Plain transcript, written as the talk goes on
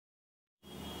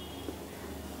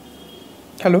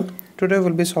Hello, today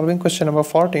we'll be solving question number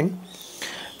 14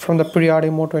 from the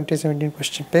pre-RMO 2017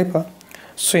 question paper.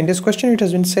 So in this question it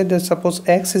has been said that suppose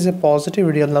x is a positive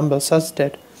real number such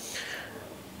that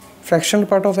fractional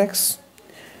part of x,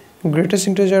 greatest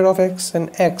integer of x and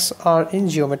x are in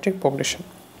geometric progression.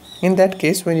 In that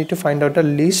case we need to find out the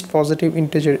least positive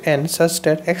integer n such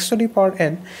that x to the power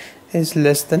n is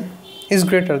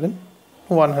greater than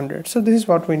 100. So this is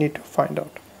what we need to find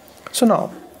out. So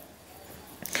now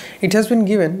it has been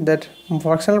given that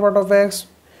fractional part of x,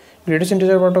 greatest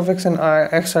integer part of x and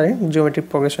x are in geometric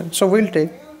progression. So we'll take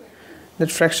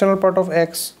that fractional part of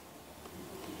x,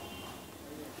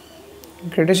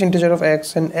 greatest integer of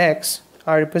x and x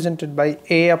are represented by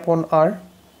a upon r,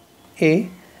 a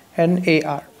and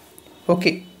ar.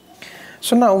 Okay,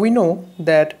 so now we know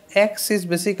that x is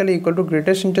basically equal to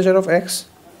greatest integer of x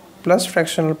plus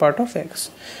fractional part of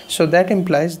x. So that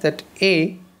implies that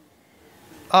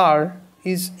ar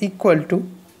is equal to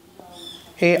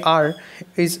a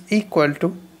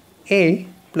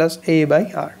plus a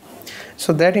by r.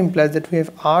 So that implies that we have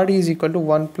r is equal to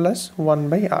 1 plus 1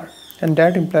 by r, and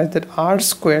that implies that r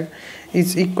square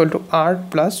is equal to r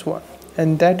plus 1,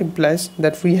 and that implies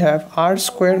that we have r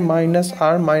square minus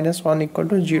r minus 1 equal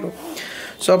to 0.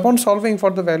 So upon solving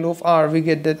for the value of r, we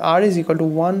get that r is equal to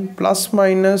 1 plus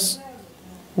minus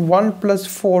 1 plus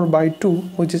 4 by 2,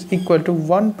 which is equal to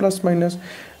 1 plus minus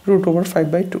root over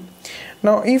 5 by 2.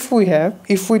 Now if we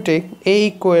take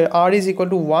r is equal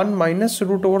to 1 minus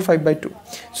root over 5 by 2,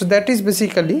 so that is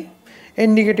basically a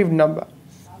negative number,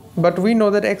 but we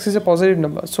know that x is a positive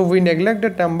number, so we neglect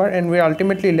that number and we are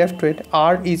ultimately left with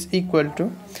r is equal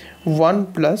to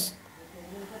 1 plus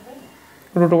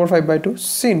root over 5 by 2,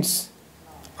 since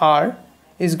r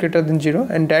is greater than 0,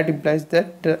 and that implies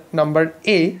that the number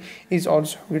a is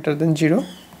also greater than 0.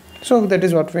 So that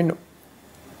is what we know.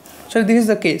 So this is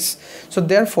the case. So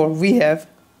therefore we have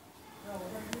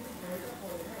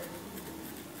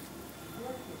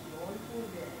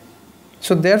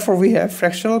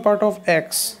fractional part of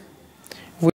x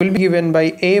will be given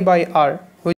by a by r,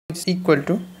 which is equal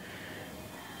to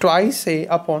twice a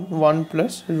upon 1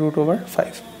 plus root over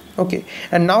 5. Okay,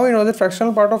 and now we know that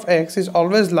fractional part of x is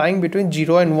always lying between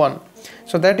 0 and 1.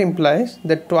 So that implies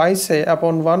that twice a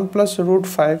upon 1 plus root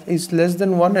 5 is less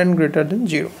than 1 and greater than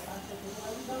 0.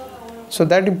 So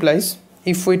that implies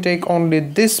if we take only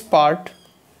this part,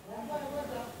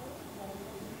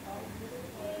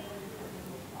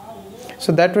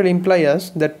 so that will imply us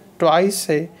that twice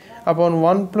a upon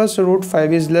 1 plus root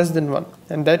 5 is less than 1,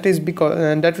 and that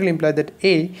will imply that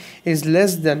a is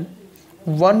less than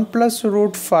 1 plus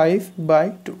root 5 by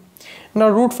 2. Now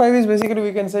root 5 is basically,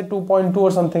 we can say 2.2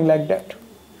 or something like that.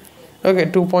 Okay,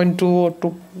 2.2 or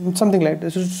 2 something like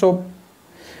this. So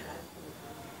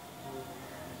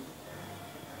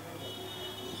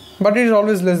but it is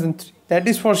always less than 3. That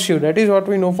is for sure. That is what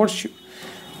we know for sure,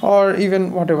 or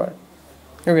even whatever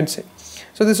you can say.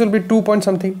 So this will be 2 point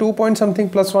something, 2 point something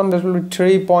plus 1, that will be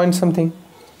 3 point something.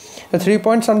 The 3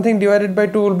 point something divided by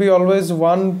 2 will be always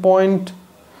 1 point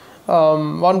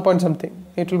something.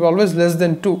 It will be always less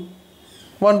than 2.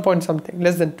 1 point something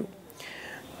less than 2.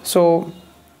 So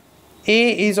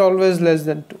a is always less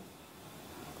than 2.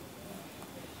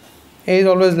 A is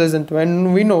always less than 2,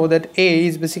 and we know that a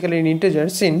is basically an integer,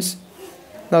 since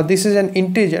now this is an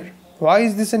integer. Why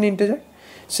is this an integer?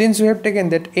 Since we have taken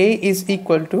that a is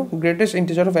equal to greatest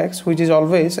integer of x, which is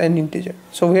always an integer.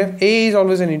 So we have a is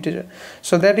always an integer,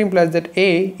 so that implies that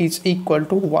a is equal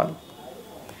to 1.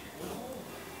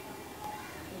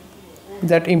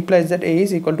 That implies that a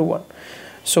is equal to 1.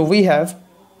 So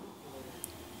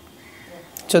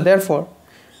therefore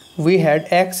we had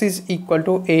x is equal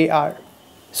to ar.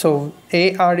 So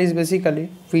ar is basically,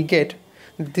 we get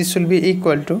this will be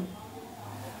equal to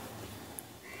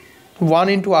 1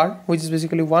 into r, which is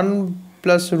basically 1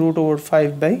 plus root over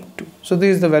 5 by 2. So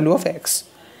this is the value of x.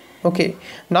 Okay,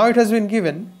 now it has been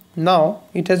given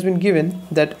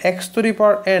that x to the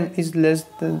power n is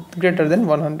greater than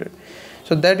 100.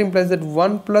 So that implies that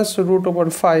 1 plus root over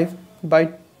 5 by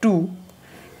 2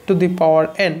 to the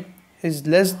power n is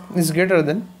greater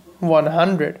than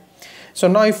 100. So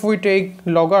now if we take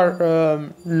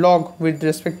log with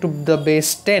respect to the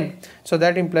base 10, so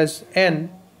that implies n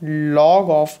log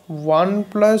of 1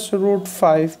 plus root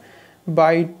 5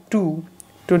 by 2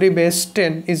 to the base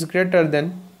 10 is greater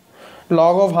than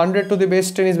log of 100 to the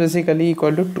base 10 is basically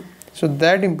equal to 2. So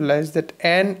that implies that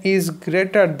n is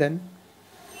greater than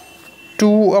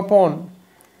 2 upon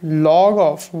log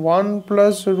of 1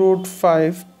 plus root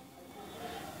 5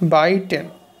 by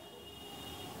 10.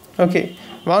 Okay,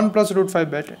 1 plus root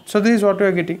 5 by 10. So this is what we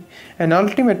are getting, and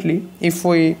ultimately if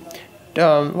we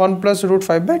 1 plus root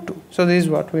 5 by 2. So this is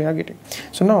what we are getting.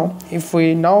 So now if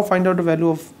we now find out the value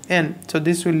of n, so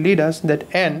this will lead us that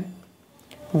n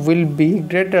will be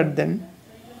greater than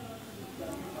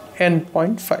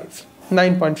n.5,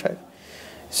 9.5.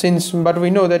 Since, but we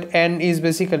know that n is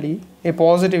basically a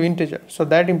positive integer, so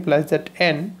that implies that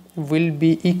n will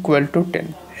be equal to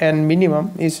 10, and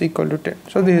minimum is equal to 10.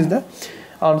 So this is the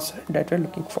answer that we are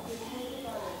looking for.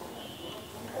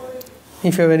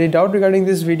 If you have any doubt regarding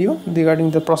this video,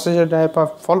 regarding the procedure that I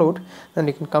have followed, then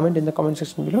you can comment in the comment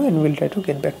section below and we'll try to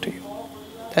get back to you.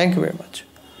 Thank you very much.